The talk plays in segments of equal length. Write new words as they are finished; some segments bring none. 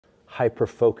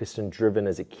hyper-focused and driven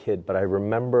as a kid, but I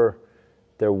remember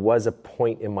there was a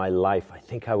point in my life, I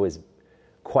think I was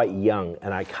quite young,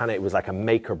 and it was like a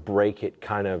make or break it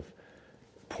kind of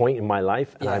point in my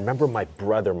life. And I remember my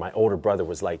older brother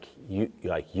was like,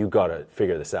 you gotta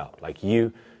figure this out. Like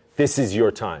this is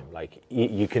your time. Like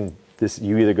you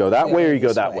either go that way or you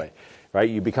go that way, right?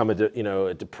 You become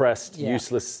a depressed,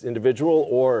 useless individual,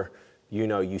 or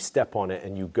you step on it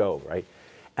and you go, right?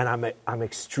 And I'm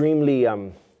extremely,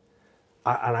 and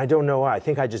I don't know why, I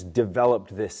think I just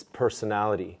developed this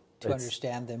personality. To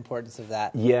understand the importance of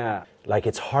that. Yeah, like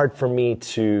it's hard for me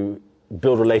to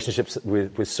build relationships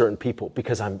with certain people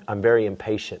because I'm very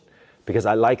impatient, because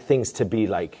I like things to be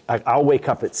like, I'll wake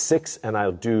up at 6 and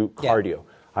I'll do cardio.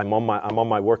 Yeah. I'm on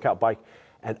my workout bike,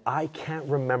 and I can't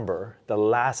remember the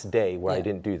last day where I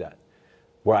didn't do that,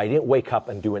 where I didn't wake up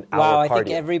and do an hour cardio. Wow, I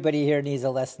think everybody here needs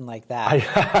a lesson like that.